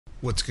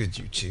What's good,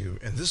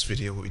 YouTube? In this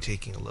video, we'll be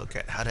taking a look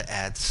at how to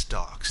add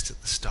stocks to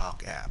the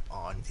stock app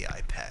on the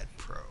iPad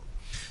Pro.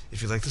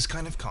 If you like this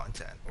kind of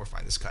content or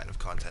find this kind of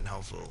content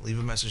helpful, leave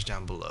a message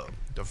down below.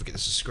 Don't forget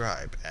to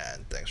subscribe,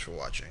 and thanks for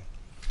watching.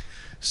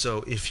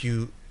 So if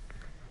you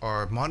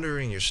are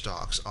monitoring your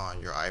stocks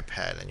on your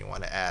iPad and you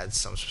want to add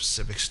some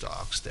specific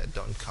stocks that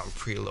don't come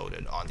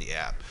preloaded on the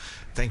app,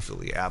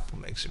 thankfully Apple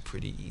makes it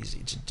pretty easy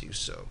to do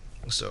so.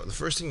 So the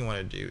first thing you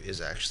want to do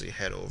is actually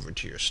head over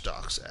to your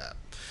stocks app.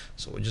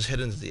 So we'll just head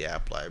into the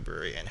app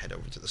library and head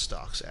over to the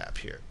stocks app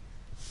here.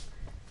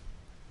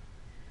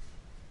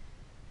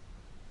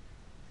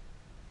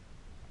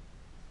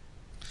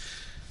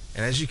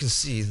 And as you can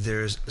see,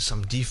 there's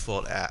some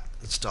default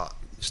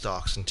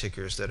stocks and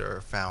tickers that are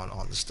found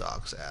on the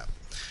stocks app.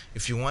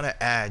 If you want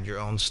to add your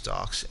own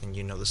stocks and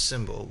you know the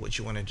symbol, what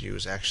you want to do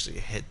is actually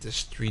hit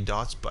this three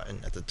dots button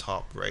at the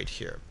top right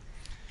here.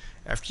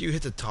 After you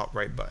hit the top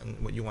right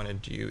button, what you want to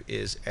do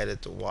is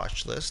edit the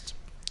watch list,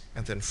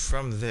 and then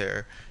from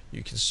there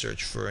you can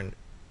search for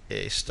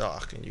a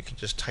stock, and you can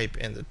just type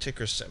in the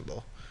ticker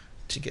symbol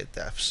to get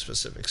that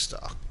specific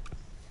stock.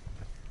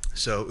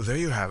 So there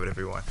you have it,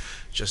 everyone.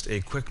 Just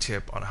a quick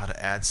tip on how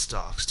to add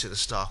stocks to the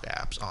stock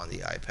apps on the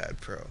iPad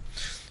Pro.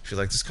 If you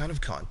like this kind of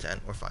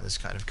content or find this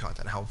kind of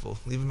content helpful,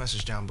 leave a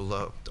message down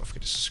below. Don't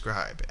forget to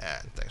subscribe,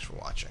 and thanks for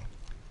watching.